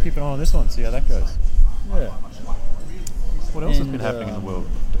 Let's keep an eye on this one. See how that goes. Yeah. What else has been happening in the world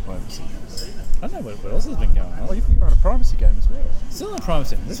of diplomacy? I don't know what else has been going on. Oh, you're on a primacy game as well. Still in the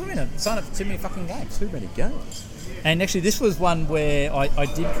primacy. This one, sign up for too many fucking games. Too many games. And actually, this was one where I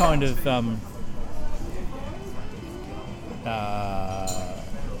did kind of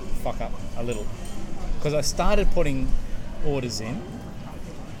fuck up a little because I started putting orders in.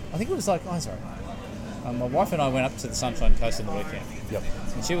 I think it was like, my wife and I went up to the Sunshine Coast on the weekend. Yep.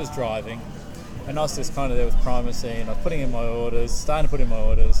 And she was driving, and I was just kind of there with primacy, and I was putting in my orders, starting to put in my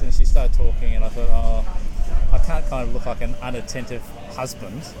orders, and she started talking, and I thought, I can't kind of look like an unattentive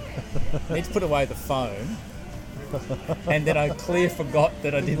husband. I need to put away the phone. And then I clearly forgot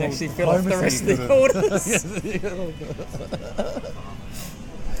that I didn't actually fill off the rest of the orders.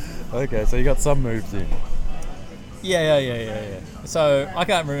 Okay, so you got some moves in. Yeah. So I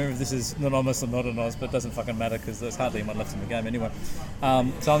can't remember if this is anonymous or not anonymous, but it doesn't fucking matter because there's hardly anyone left in the game anyway.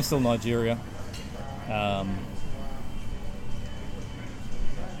 So I'm still Nigeria. I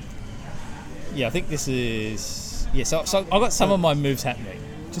think this is... Yeah, so I've got some of my moves happening.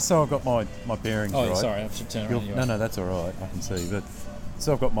 Just so I've got my bearings right. Oh, sorry, I should turn around. No, that's all right. I can see. But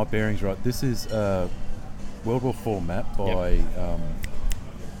so I've got my bearings right. This is a World War IV map by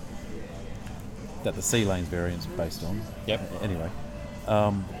that the Sea Lanes variant's based on. Yep. Anyway,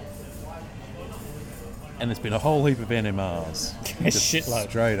 and there's been a whole heap of NMRs. A shitload.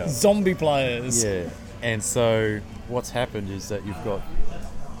 Straight up. Zombie players. Yeah. And so what's happened is that you've got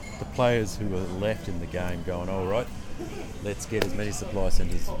the players who are left in the game going, all right, let's get as many supply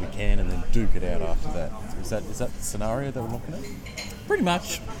centres as we can and then duke it out after that. Is that the scenario that we're looking at? Pretty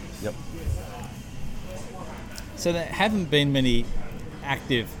much. Yep. So there haven't been many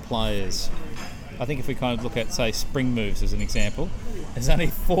active players. I think if we kind of look at, say, spring moves as an example, there's only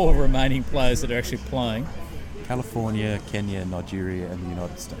 4 remaining players that are actually playing. California, Kenya, Nigeria and the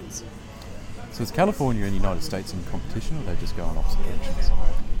United States. So is California and the United States in competition or are they just going opposite directions?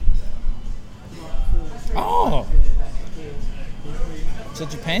 Oh! So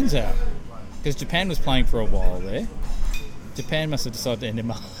Japan's out. Because Japan was playing for a while there. Japan must have decided to end him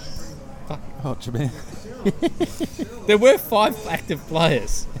up. Oh, Japan. There were 5 active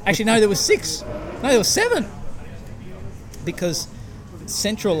players. Actually, no, there were 6. No, there were 7. Because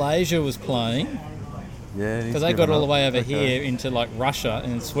Central Asia was playing. Yeah. Because they got all the way over here into like Russia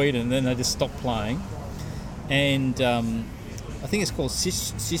and Sweden, and then they just stopped playing. And I think it's called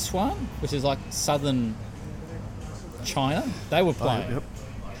Sichuan, which is like southern China. They were playing. Yep.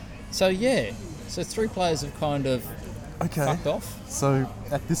 So yeah, so 3 players have kind of fucked off. So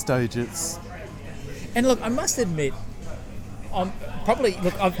at this stage, it's And look, I must admit,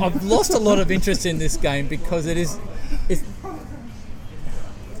 I've lost a lot of interest in this game because it's.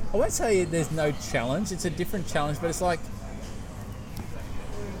 I won't say there's no challenge. It's a different challenge, but it's like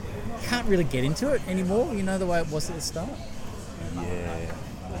you can't really get into it anymore. You know the way it was at the start. yeah.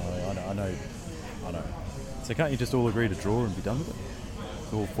 I know. So can't you just all agree to draw and be done with it?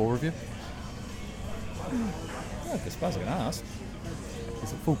 All 4 of you. I suppose I can ask.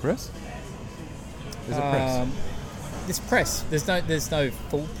 Is it full press? Is it press? This press, there's no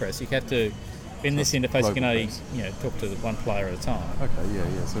full press. You have to, in this interface, you can only talk to one player at a time. Okay,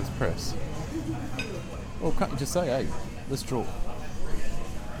 yeah. So it's press. Well, can't you just say, hey, let's draw?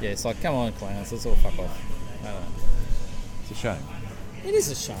 Yeah, it's like, come on, clowns, let's all fuck off. I don't know. It's a shame. It is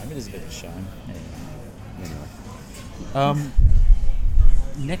a shame. It is a bit of a shame. Anyway.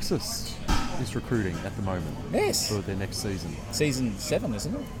 Nexus is recruiting at the moment. Yes. For their next season. Season 7,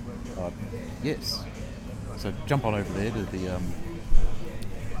 isn't it? Yes. So jump on over there to the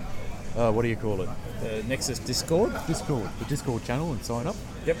what do you call it? The Nexus Discord. The Discord channel, and sign up.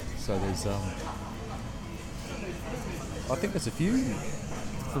 Yep. So there's I think there's a few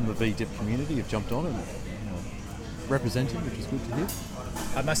from the VDIP community have jumped on and representing, which is good to hear.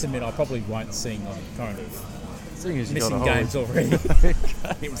 I must admit, I probably won't sing on kind of Seeing as you missing got a whole games already.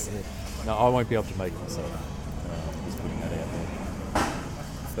 games. No, I won't be able to make them, so just putting that out there.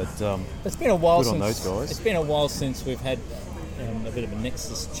 But It's been a while good on since those guys. It's been a while since we've had a bit of a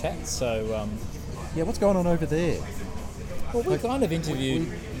Nexus chat. So yeah, what's going on over there? well, we kind of interviewed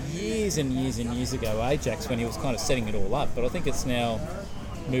years and years and years ago Ajax when he was kind of setting it all up, but I think it's now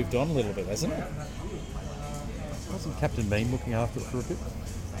moved on a little bit, hasn't it? Wasn't Captain Mean looking after it for a bit?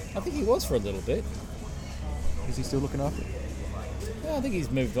 I think he was for a little bit. Is he still looking after it? Yeah, I think he's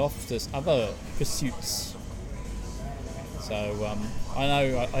moved off to other pursuits. So I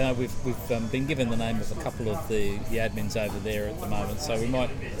know we've been given the name of a couple of the admins over there at the moment. So we might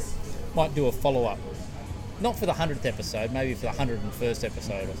do a follow up, not for the 100th episode, maybe for the 101st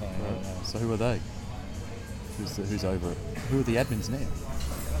episode or something. I don't know. So who are they? Who's over it? Who are the admins now?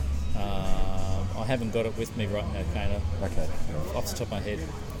 I haven't got it with me right now, Kana. Okay. Off the top of my head,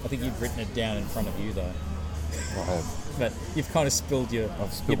 I think you've written it down in front of you though. I have. But you've kind of spilled your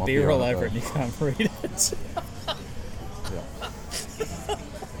my beer all on it, over it though. and you can't read it. Yeah.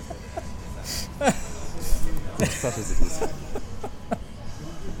 Such as it is.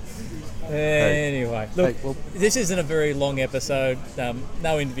 Anyway, look, Hey, well- this isn't a very long episode.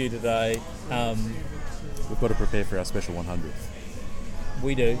 No interview today. We've got to prepare for our special 100th.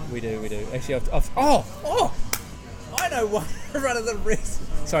 We do. Actually, I know one of the reasons.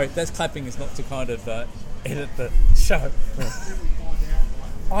 Sorry, that's clapping is not to kind of edit the show.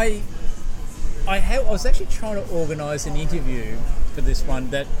 I was actually trying to organise an interview for this one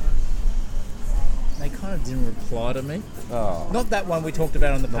that they kind of didn't reply to me. Oh. Not that one we talked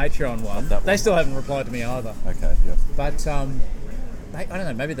about on the Patreon one. that They one. still haven't replied to me either. Okay, yeah. But I don't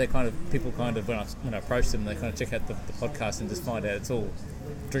know. Maybe people when I approach them, they kind of check out the podcast and just find out it's all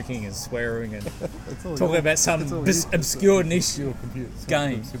drinking and swearing and talking about some obscure niche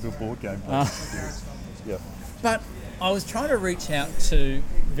game. Simple board game. Yeah. But I was trying to reach out to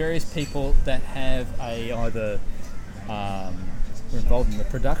various people that have either were involved in the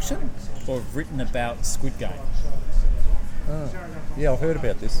production or have written about Squid Game. Yeah, I've heard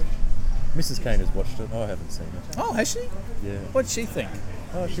about this. Mrs. Kane has watched it. I haven't seen it. Oh, has she? Yeah. What did she think?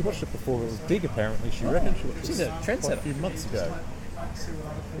 Oh, she watched it before it was big, apparently. She reckoned she watched She's it a quite trendsetter. a few months ago.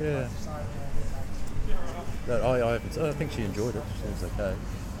 Yeah. But I think she enjoyed it. She was okay.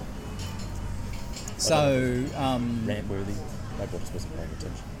 So, Rant-worthy. Maybe I just wasn't paying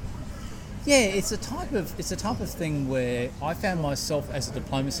attention. yeah, it's a type of thing where I found myself as a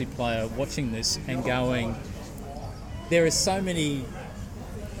diplomacy player watching this and going, there are so many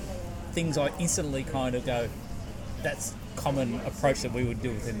things I instantly kind of go, that's common approach that we would do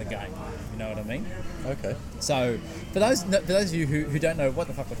within the game. You know what I mean? Okay. So, for those of you who don't know what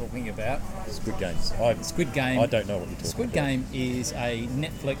the fuck we're talking about, Squid Games. Squid Game. I don't know what you're talking Squid about. Game is a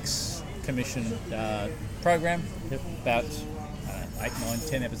Netflix commissioned program. About 8, 9,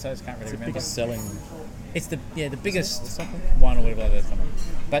 10 episodes. Can't really It's the remember. biggest selling. It's the biggest one or whatever that's something.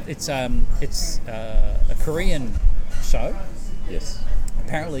 But it's a Korean show. Yes.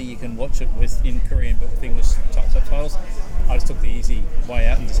 Apparently you can watch it in Korean but with English subtitles. I just took the easy way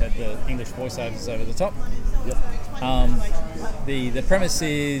out and just had the English voiceovers over the top. Yep. The premise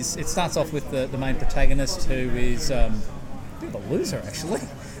is, it starts off with the main protagonist, who is a bit of a loser actually,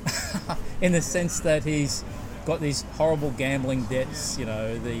 in the sense that he's got these horrible gambling debts. You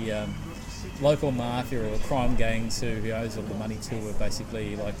know, the local mafia or crime gangs who he owes all the money to are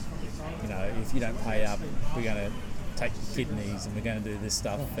basically like, you know, if you don't pay up, we're going to take your kidneys and we're going to do this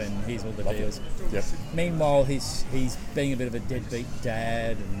stuff, and here's all the deals. Yep. Meanwhile, he's being a bit of a deadbeat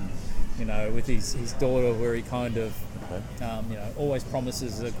dad, and you know, with his daughter, where he kind of always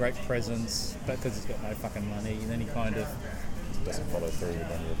promises a great presents, but because he's got no fucking money, and then he kind of Doesn't follow through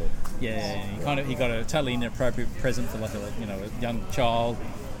with any of it. he got a totally inappropriate present for like a young child,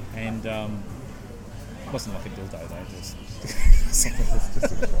 and wasn't like a dildo though. Just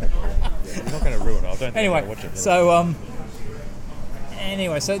You're not going to ruin it. I don't think anyway. I'm going to watch it. So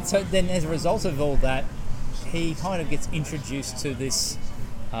then as a result of all that, he kind of gets introduced to this,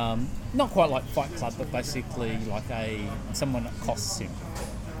 not quite like Fight Club, but basically like someone accosts him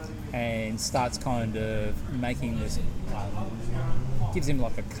and starts kind of making this, gives him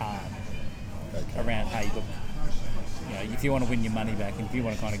like a card around, hey, look, you know, if you want to win your money back, and if you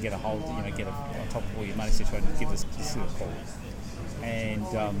want to kind of get a hold, you know, get on top of all your money situation, give us this little call. And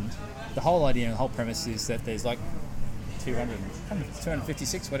the whole idea and the whole premise is that there's like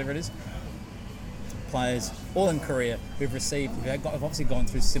 256, whatever it is, players, all in Korea, who've obviously gone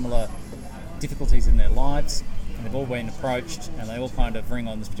through similar difficulties in their lives, and they've all been approached, and they all kind of ring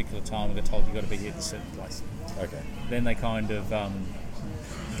on this particular time and get told you've got to be here at this certain place. Okay. Then they kind of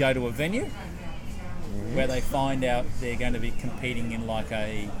go to a venue where they find out they're going to be competing in like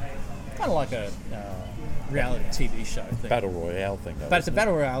a reality TV show thing. Battle Royale thing, though. But it's a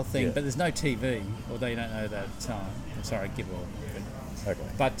battle royale thing, Yeah. but there's no TV, although you don't know that at the time. I'm sorry, I give all. Okay.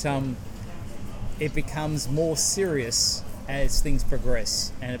 But it becomes more serious as things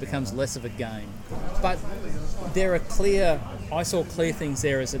progress, and it becomes less of a game. But I saw clear things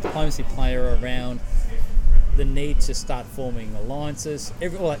there as a diplomacy player around the need to start forming alliances,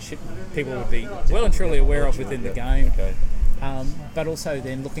 all that shit people would be well and truly aware of within the game. Okay. But also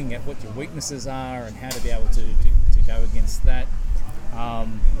then looking at what your weaknesses are and how to be able to go against that.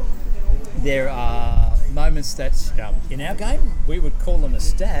 There are moments that in our game we would call them a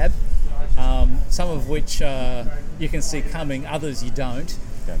stab, some of which you can see coming, others you don't.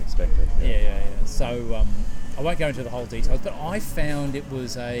 Don't expect it. Yeah. So I won't go into the whole details, but I found it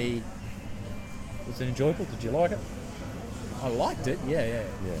was a... Was it enjoyable? Did you like it? I liked it, yeah. Yeah.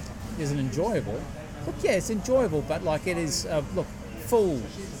 Is it enjoyable? Look, yeah, it's enjoyable, but like it is, look, full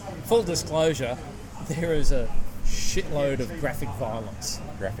disclosure, there is a shitload of graphic violence.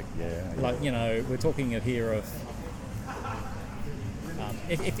 Graphic, yeah. Like, you know, we're talking here of,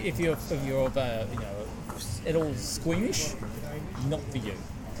 if you're at all squeamish, not for you.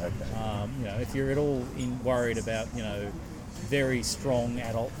 Okay. You know, if you're at all worried about, you know, very strong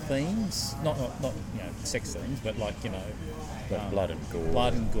adult themes, not sex themes, but like, you know, Like blood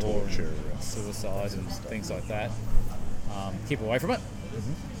and gore, torture, and suicide, and things like that. Keep away from it.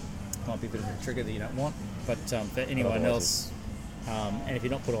 Might be a bit of a trigger that you don't want, but for anyone else, and if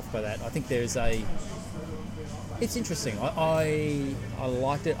you're not put off by that, I think there's it's interesting. I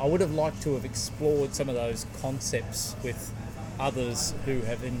liked it. I would have liked to have explored some of those concepts with others who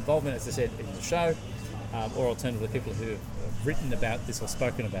have involvement, as I said, in the show, or alternatively people who have written about this or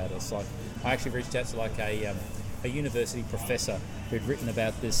spoken about us. Like, I actually reached out to like a university professor who'd written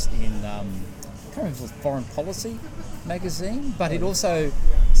about this in I can't remember if it was Foreign Policy magazine, but he'd also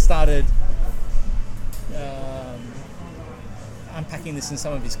started unpacking this in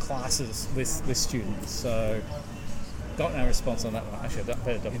some of his classes with students. So got no response on that one. Actually, I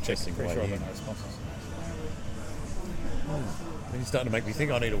better double check. Pretty sure I got no responses. You're starting to make me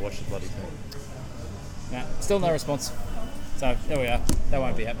think I need to watch the bloody thing. Nah, still no response. So there we are. That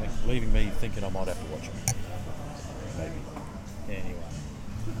won't be happening. Leaving me thinking I might have to watch it. Maybe. Anyway.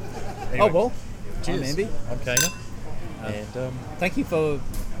 Anyway, Oh well. cheers. I'm Andy. I'm Kana. And Thank you for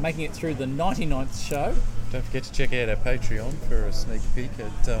making it through the 99th show. don't forget to check out our Patreon for a sneak peek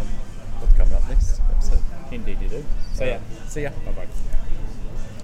at what's coming up next episode. Indeed you do. So yeah. See ya. Bye bye.